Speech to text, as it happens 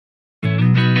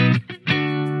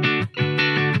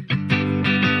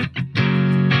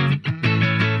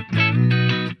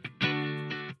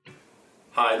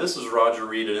this is Roger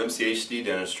Reed at MCHD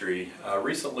Dentistry.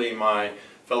 Recently my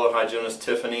fellow hygienist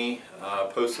Tiffany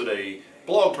posted a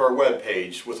blog to our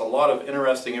webpage with a lot of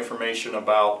interesting information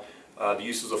about the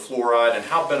uses of fluoride and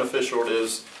how beneficial it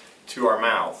is to our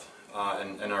mouth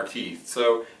and our teeth.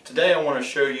 So today I want to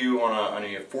show you on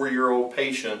a 4-year-old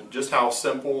patient just how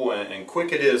simple and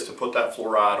quick it is to put that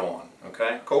fluoride on.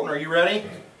 Okay, Colton, are you ready?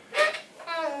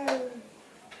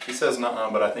 He says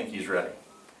nuh-uh, but I think he's ready.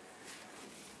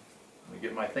 Let me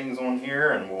get my things on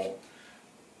here and we'll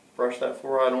brush that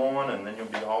fluoride on and then you'll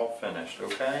be all finished,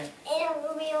 okay? And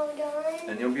we'll be all done?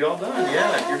 And you'll be all done,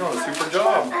 yeah. You're doing a super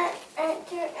job.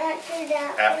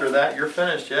 After that, you're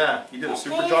finished, yeah. You did a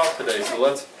super job today.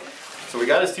 So we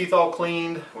got his teeth all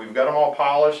cleaned. We've got them all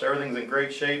polished. Everything's in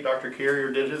great shape. Dr.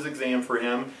 Carrier did his exam for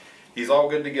him. He's all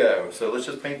good to go. So let's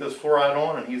just paint this fluoride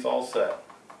on and he's all set.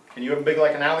 Can you open big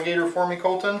like an alligator for me,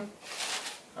 Colton?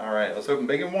 All right, let's open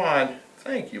big and wide.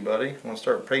 Thank you, buddy. I'm going to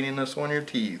start painting this on your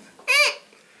teeth.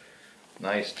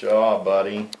 Nice job,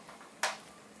 buddy.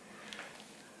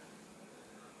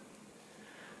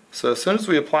 So as soon as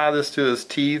we apply this to his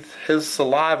teeth, his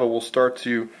saliva will start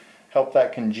to help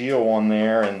that congeal on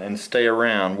there and stay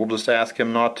around. We'll just ask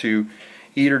him not to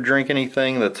eat or drink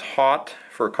anything that's hot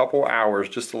for a couple hours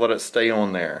just to let it stay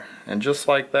on there. And just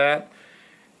like that,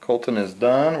 Colton is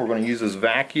done. We're going to use his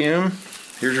vacuum.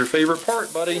 Here's your favorite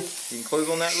part, buddy. You can close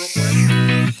on that real quick.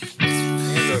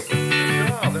 Hands open. Good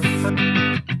job.